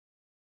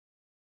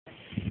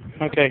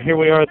Okay, here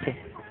we are at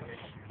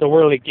the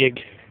whirly gig.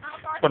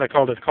 That's what I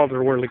called it. I called it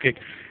a whirly gig.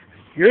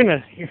 You're in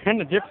a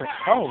different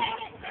phone.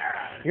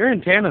 You're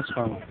in Tana's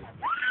phone.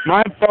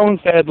 My phone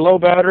said low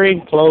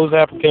battery, close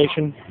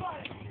application.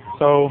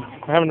 So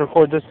I'm having to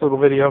record this little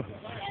video.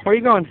 Where are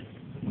you going?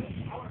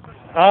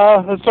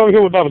 Let's go over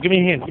here with Bubba. Give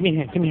me a hand. Give me a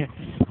hand. Give me a hand.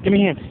 Give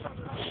me a hand.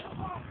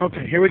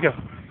 Okay, here we go.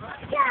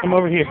 Come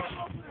over here.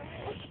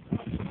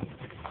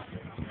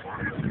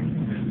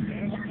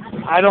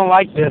 I don't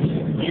like this.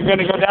 You're going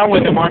to go down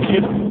with him, aren't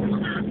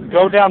you?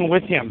 Go down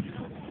with him.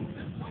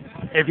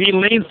 If he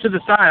leans to the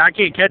side, I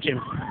can't catch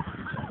him.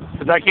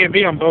 Because I can't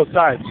be on both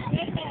sides.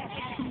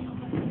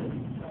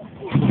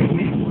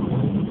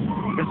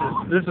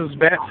 This is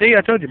bad. See,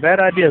 I told you, bad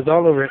ideas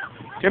all over it.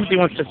 Timothy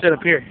wants to sit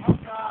up here.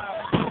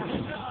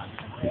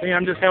 See,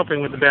 I'm just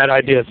helping with the bad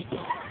ideas.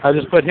 I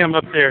just put him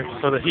up there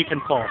so that he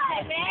can fall.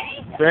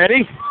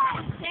 Ready?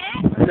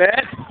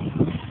 Set.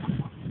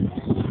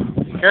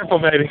 Careful,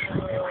 baby.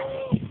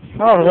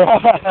 All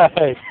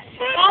right.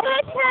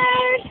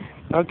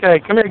 Okay,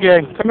 come here,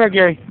 Gary. Come here,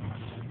 Gary.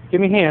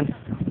 Give me a hand.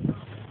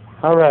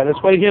 All right,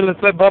 let's wait here.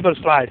 Let's let Bubba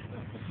slide.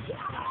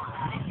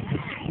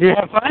 Do you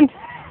have fun?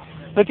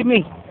 Look at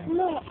me.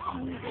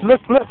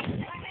 Look, look.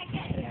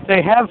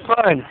 Say, have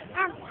fun.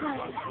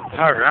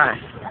 All right.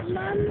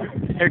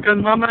 Here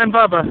comes Mama and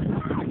Bubba.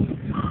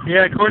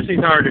 Yeah, of course he's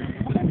harder.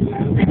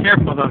 Be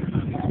careful, though.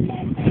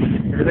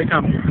 Here they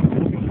come.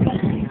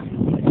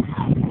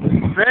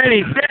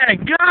 Ready, set,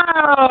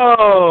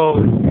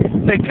 go!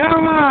 Say,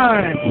 come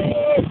on!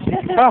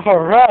 All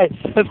right.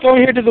 Let's go over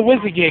here to the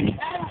Wizzy gig.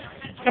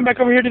 Come back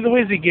over here to the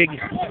Wizzy gig.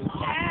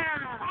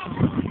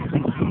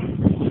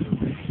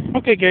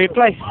 Okay, Gary,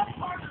 play.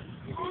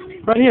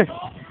 Right here.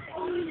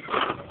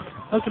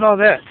 Look at all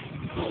that.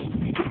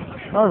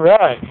 All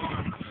right.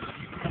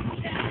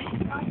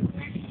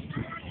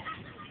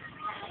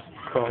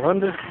 Crawl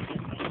under.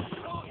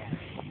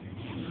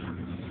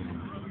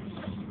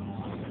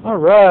 All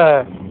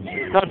right.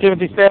 Now,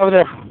 Timothy, stay over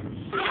there.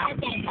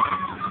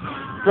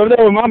 Go over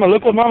there with Mama.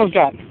 Look what Mama's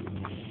got.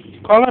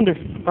 Crawl under.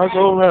 I'll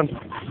go around.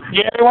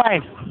 Gary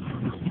Wayne.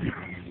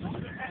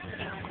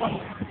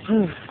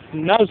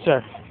 No,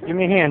 sir. Give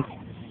me a hand.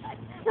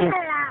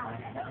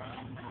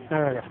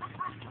 All right.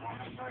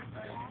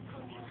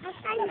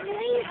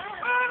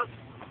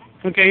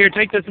 Okay, here,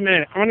 take this a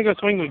minute. I want to go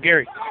swing with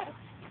Gary.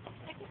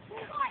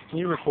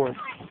 You record.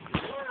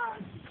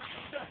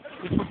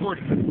 Just record.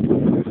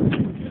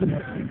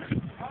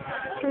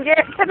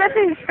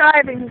 Timothy's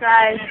driving,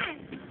 guys.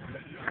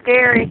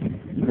 Scary.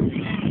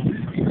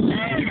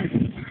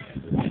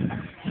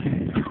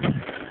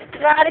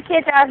 A lot of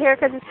kids out here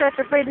because it's such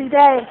a pretty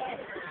day.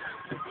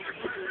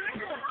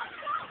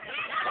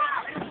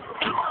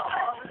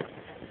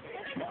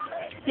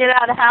 Get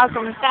out of the house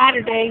on a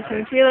Saturday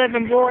since we live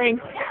in boring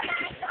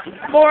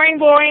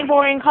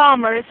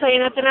Commerce, so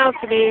ain't nothing else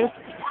to do.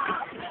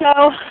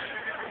 So,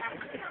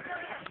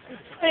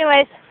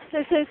 anyways,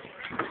 this is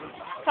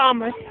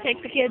Commerce.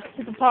 Take the kids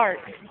to the park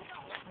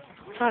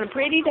on a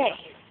pretty day.